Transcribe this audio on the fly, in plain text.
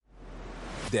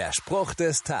Der Spruch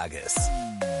des Tages.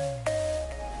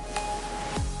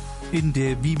 In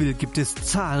der Bibel gibt es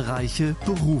zahlreiche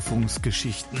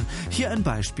Berufungsgeschichten. Hier ein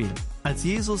Beispiel. Als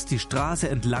Jesus die Straße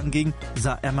entlang ging,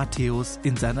 sah er Matthäus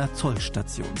in seiner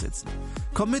Zollstation sitzen.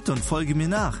 »Komm mit und folge mir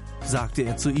nach«, sagte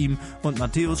er zu ihm, und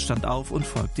Matthäus stand auf und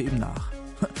folgte ihm nach.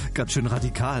 Ganz schön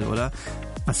radikal, oder?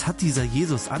 Was hat dieser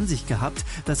Jesus an sich gehabt,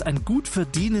 dass ein gut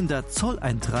verdienender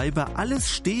Zolleintreiber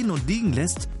alles stehen und liegen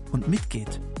lässt und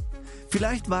mitgeht?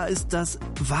 Vielleicht war es das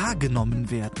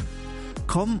Wahrgenommenwerden.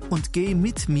 Komm und geh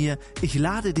mit mir, ich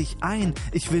lade dich ein,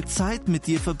 ich will Zeit mit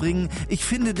dir verbringen, ich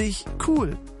finde dich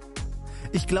cool.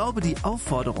 Ich glaube, die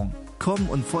Aufforderung, komm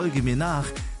und folge mir nach,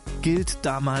 gilt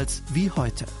damals wie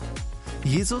heute.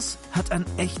 Jesus hat ein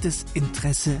echtes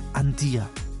Interesse an dir.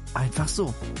 Einfach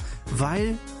so,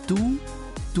 weil du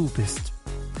bist.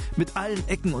 Mit allen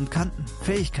Ecken und Kanten,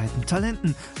 Fähigkeiten,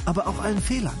 Talenten, aber auch allen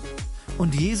Fehlern.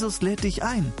 Und Jesus lädt dich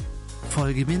ein.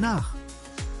 Folge mir nach.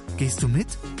 Gehst du mit?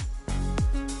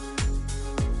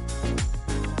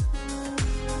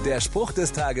 Der Spruch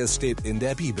des Tages steht in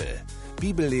der Bibel.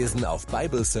 Bibellesen auf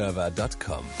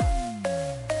bibleserver.com.